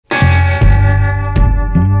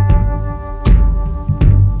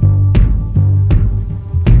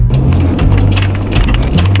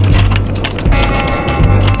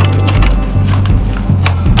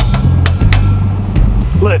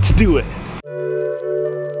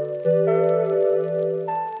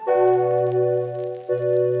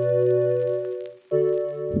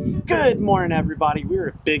Good morning, everybody. We're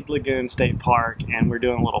at Big Lagoon State Park and we're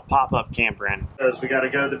doing a little pop-up campering. Because we got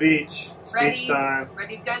to go to the beach. It's beach time.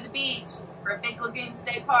 Ready to go to the beach. We're at Big Lagoon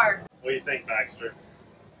State Park. What do you think, Baxter?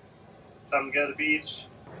 It's time to go to the beach.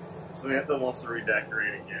 Samantha wants to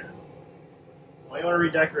redecorate again. Why do you want to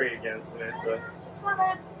redecorate again, Samantha? Just want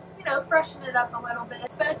to, you know, freshen it up a little bit.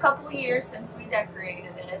 It's been a couple of years since we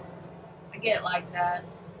decorated it. I get like that.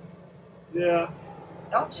 Yeah.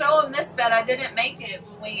 Don't show them this bed. I didn't make it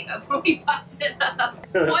when we popped it up.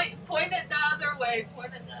 Point it the other way.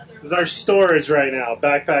 Point it the other way. This is our storage right now.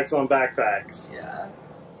 Backpacks on backpacks. Yeah.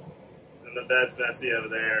 And the bed's messy over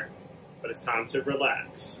there. But it's time to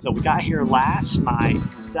relax. So we got here last night,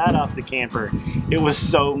 set up the camper. It was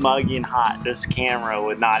so muggy and hot, this camera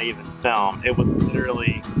would not even film. It was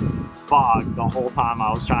literally fog the whole time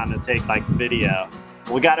I was trying to take like video.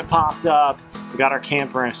 We got it popped up. We got our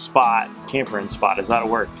camper in spot. Camper in spot, is that a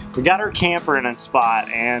word? We got our camper in a spot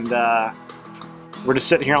and we're just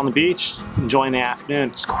sitting here on the beach enjoying the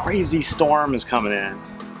afternoon. This crazy storm is coming in.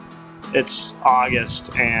 It's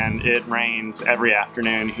August and it rains every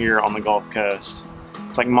afternoon here on the Gulf Coast.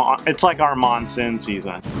 It's like our monsoon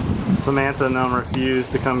season. Samantha and them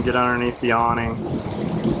refused to come get underneath the awning.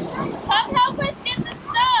 Come help us get the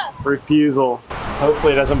stuff. Refusal.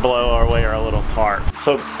 Hopefully it doesn't blow our way our little tarp.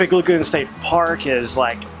 So Big Lagoon State Park is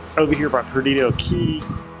like over here by Perdido Key,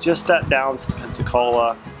 just that down from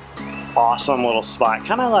Pensacola. Awesome little spot,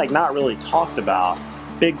 kind of like not really talked about.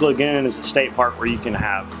 Big Lagoon is a state park where you can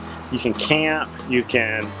camp,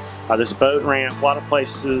 there's a boat ramp, a lot of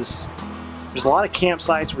places. There's a lot of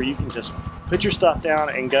campsites where you can just put your stuff down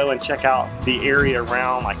and go and check out the area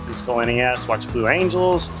around, like Pensacola NES, watch Blue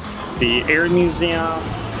Angels, the Air Museum.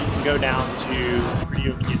 You can go down to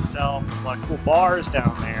Perdido Key itself. A lot of cool bars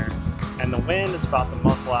down there. And the wind is about to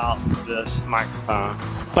muffle out this microphone.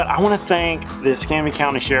 But I want to thank the Escambia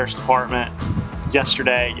County Sheriff's Department.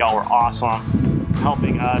 Yesterday, y'all were awesome,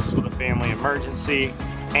 helping us with a family emergency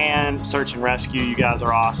and search and rescue. You guys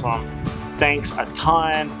are awesome. Thanks a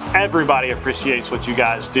ton. Everybody appreciates what you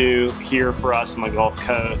guys do here for us on the Gulf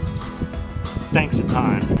Coast. Thanks a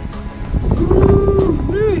ton.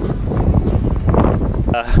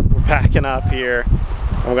 We're packing up here.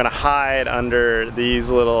 We're gonna hide under these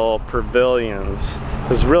little pavilions.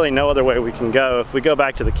 There's really no other way we can go. If we go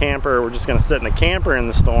back to the camper, we're just gonna sit in the camper in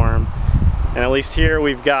the storm. And at least here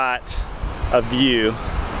we've got a view.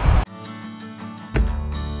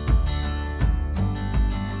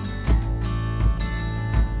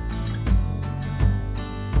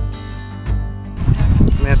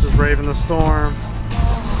 Samantha's braving the storm.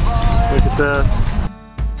 Look at this.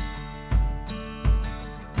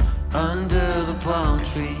 Under the palm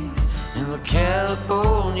trees in the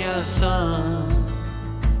California sun,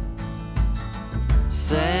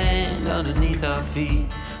 sand underneath our feet,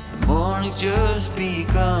 the morning's just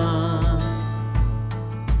begun.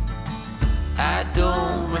 I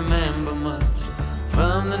don't remember much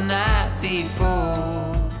from the night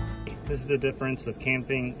before. This is the difference of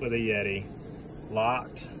camping with a Yeti.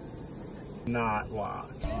 Locked, not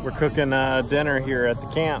locked. We're cooking dinner here at the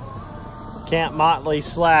camp. Camp Motley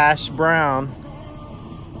 / Brown.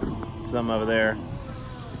 Some over there.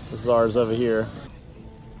 This is ours over here.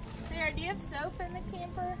 Sarah, do you have soap in the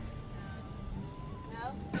camper?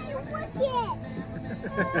 No?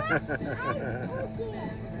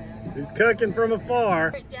 He's cooking from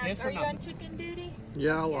afar. Are you on chicken duty?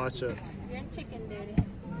 Yeah, I'll watch it. You're on chicken duty.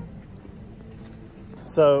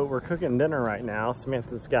 So we're cooking dinner right now.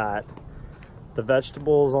 Samantha's got the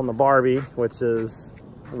vegetables on the Barbie, which is,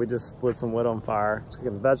 we just lit some wood on fire. She's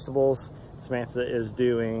cooking the vegetables. Samantha is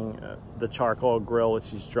doing the charcoal grill, which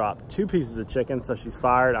she's dropped 2 pieces of chicken, so she's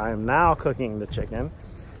fired. I am now cooking the chicken.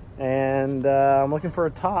 And I'm looking for a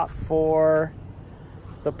top for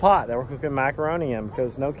the pot that we're cooking macaroni in,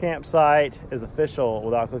 because no campsite is official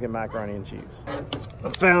without cooking macaroni and cheese. I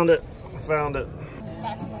found it. I found it.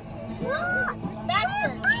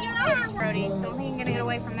 Baxter, yes! Brody, don't think you're gonna get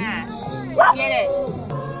away from that. Get it.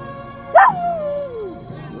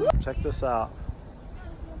 Check this out.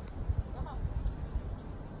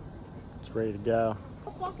 It's ready to go.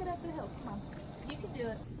 Let's walk it up the hill. Come on. You can do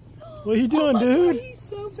it. What are you doing, dude? God, he's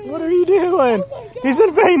so big. What are you doing? Oh he's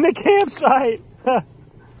invading the campsite. I'm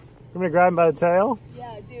gonna grab him by the tail.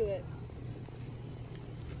 Yeah, do it.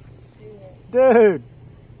 Dude,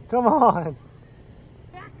 come on.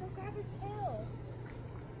 Jack, go grab his tail.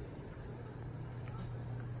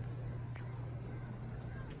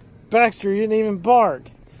 Baxter, you didn't even bark.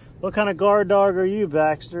 What kind of guard dog are you,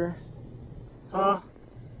 Baxter? Huh?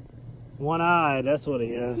 One-eyed, that's what he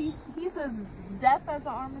is. He's as deaf as an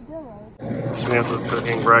armadillo. Samantha's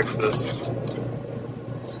cooking breakfast.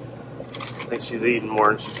 think she's eating more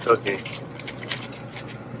than she's cooking.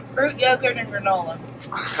 Fruit, yogurt, and granola.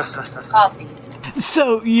 Coffee.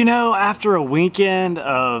 So, you know, after a weekend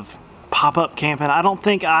of pop-up camping, I don't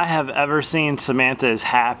think I have ever seen Samantha as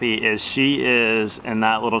happy as she is in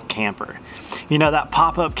that little camper. You know, that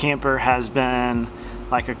pop-up camper has been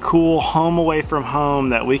like a cool home away from home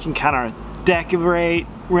that we can kind of decorate,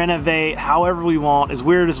 renovate however we want, as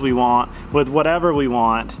weird as we want, with whatever we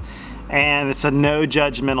want. And it's a no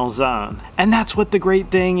judgmental zone. And that's what the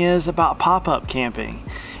great thing is about pop-up camping.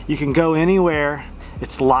 You can go anywhere,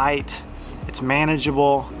 it's light, it's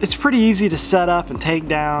manageable, it's pretty easy to set up and take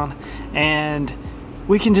down, and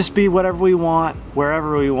we can just be whatever we want,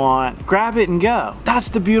 wherever we want, grab it and go. That's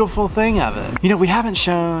the beautiful thing of it. You know, we haven't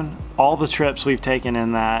shown all the trips we've taken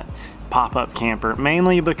in that pop-up camper,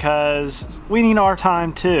 mainly because we need our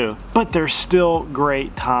time too, but they're still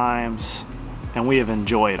great times and we have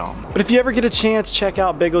enjoyed them. But if you ever get a chance, check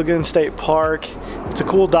out Big Lagoon State Park. It's a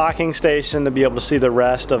cool docking station to be able to see the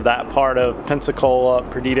rest of that part of Pensacola,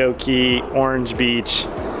 Perdido Key, Orange Beach.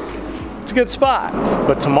 It's a good spot.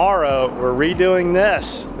 But tomorrow we're redoing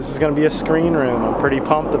this. This is gonna be a screen room. I'm pretty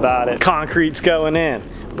pumped about it. Concrete's going in.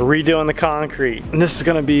 We're redoing the concrete. And this is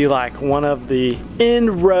gonna be like one of the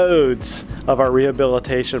inroads of our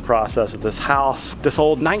rehabilitation process of this house. This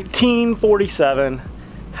old 1947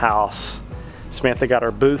 house. Samantha got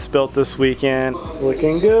her booths built this weekend.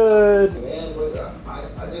 Looking good.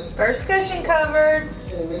 First cushion covered.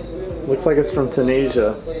 Looks like it's from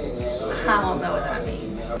Tunisia. I don't know what that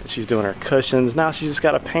means. She's doing her cushions. Now she's just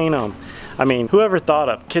got to paint them. I mean, whoever thought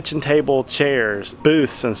of kitchen table chairs,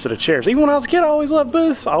 booths instead of chairs? Even when I was a kid, I always loved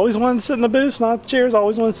booths. I always wanted to sit in the booths, not the chairs. I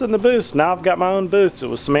always wanted to sit in the booths. Now I've got my own booths. It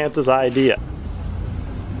was Samantha's idea.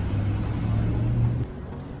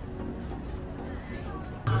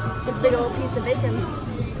 A big old piece of bacon.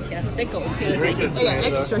 Yeah, thick old piece. Drink it, Yeah, Samantha.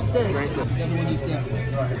 extra thick. Drink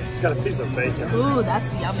it. It's got a piece of bacon. Ooh,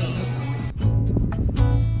 that's yummy.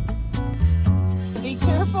 Be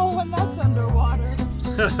careful when that's underwater.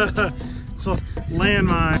 It's a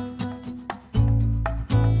landmine.